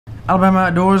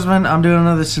Alabama Outdoorsman. I'm doing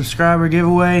another subscriber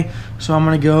giveaway, so I'm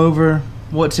going to go over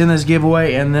what's in this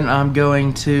giveaway, and then I'm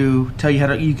going to tell you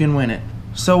how you can win it.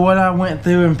 So what I went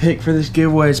through and picked for this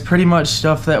giveaway is pretty much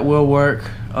stuff that will work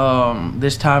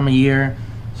this time of year.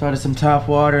 So I did some top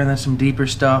water and then some deeper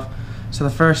stuff. So the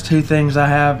first two things I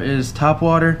have is top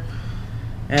water,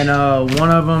 and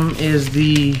one of them is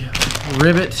the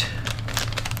Rivet,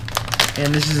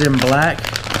 and this is in black.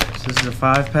 So this is a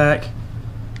 5-pack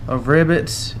of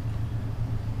Rivets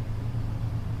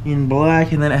in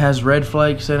black, and then it has red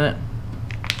flakes in it.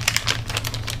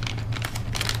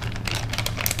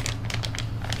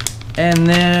 And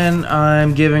then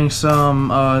I'm giving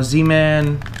some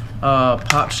Z-Man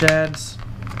pop shads,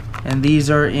 and these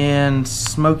are in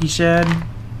smoky shad,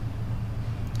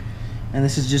 and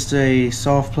this is just a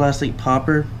soft plastic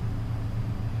popper.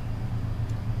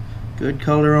 Good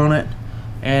color on it,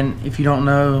 and if you don't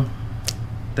know,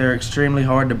 they're extremely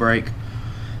hard to break.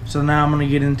 So now I'm going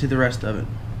to get into the rest of it.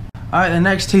 Alright, the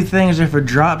next two things are for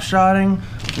drop shotting.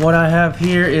 What I have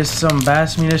here is some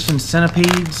Bass Munitions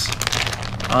centipedes.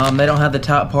 They don't have the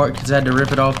top part because I had to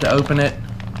rip it off to open it.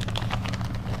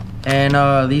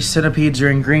 And these centipedes are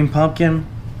in green pumpkin.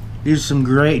 These are some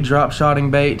great drop shotting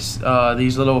baits.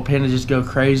 These little appendages go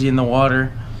crazy in the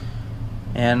water,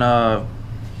 and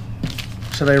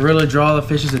so they really draw the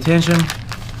fish's attention.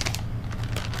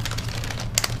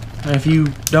 And if you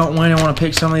don't win and want to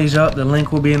pick some of these up, the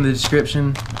link will be in the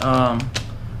description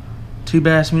to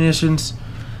Bass Munitions.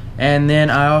 And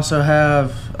then I also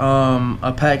have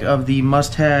a pack of the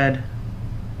Mustad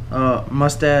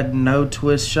No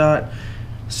Twist Shot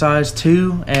size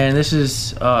 2, and this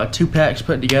is 2 packs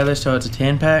put together, so it's a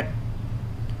 10-pack.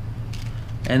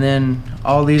 And then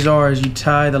all these are is you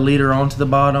tie the leader onto the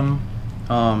bottom,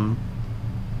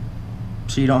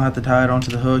 so you don't have to tie it onto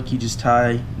the hook. You just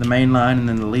tie the main line and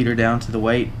then the leader down to the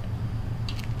weight.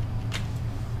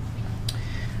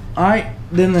 Alright,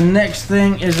 then the next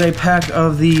thing is a pack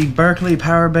of the Berkley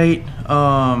Power Bait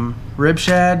rib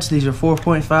shads. These are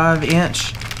 4.5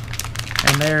 inch,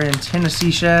 and they're in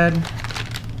Tennessee shad.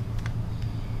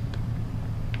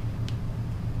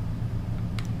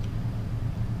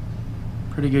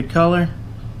 Pretty good color,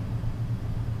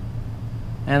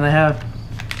 and they have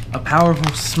a powerful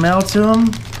smell to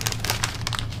them.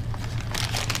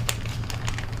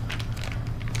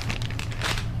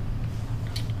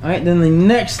 Alright, then the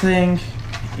next thing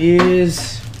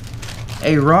is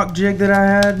a rock jig that I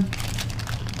had,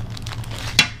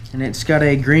 and it's got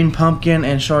a green pumpkin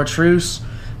and chartreuse.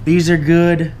 These are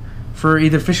good for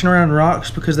either fishing around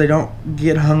rocks because they don't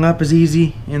get hung up as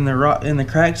easy in the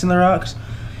cracks in the rocks,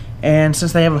 and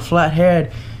since they have a flat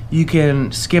head, you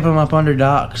can skip them up under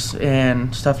docks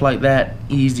and stuff like that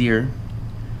easier.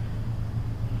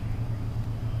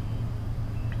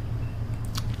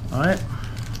 Alright.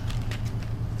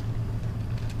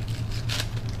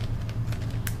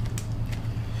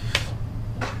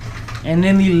 And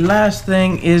then the last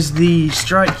thing is the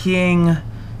Strike King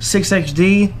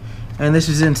 6XD, and this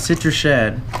is in Citrus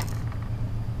Shad.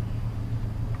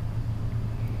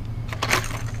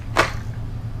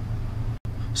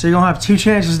 So you're gonna have 2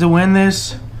 chances to win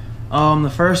this.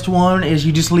 The first one is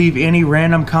you just leave any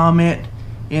random comment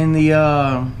in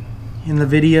the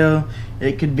video.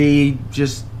 It could be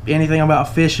just anything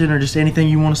about fishing or just anything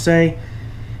you want to say.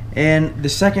 And the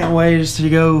second way is to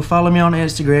go follow me on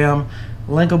Instagram.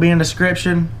 Link will be in the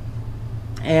description.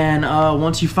 And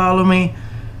once you follow me,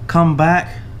 come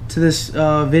back to this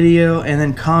video and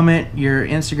then comment your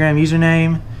Instagram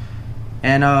username,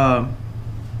 and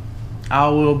I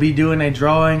will be doing a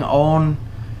drawing on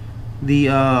the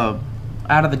out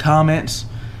of the comments,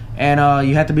 and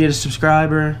you have to be a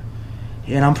subscriber,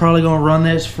 and I'm probably gonna run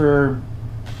this for,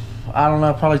 I don't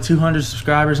know, probably 200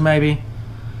 subscribers maybe.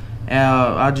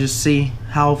 I'll just see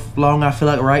how long I feel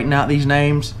like writing out these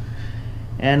names,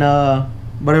 and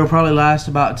but it'll probably last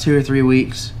about 2 or 3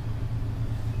 weeks.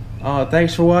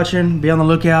 Thanks for watching. Be on the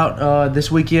lookout.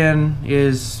 This weekend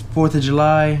is 4th of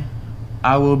July.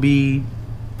 I will be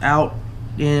out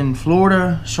in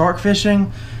Florida shark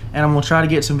fishing, and I'm gonna try to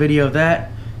get some video of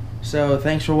that. So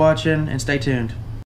thanks for watching, and stay tuned.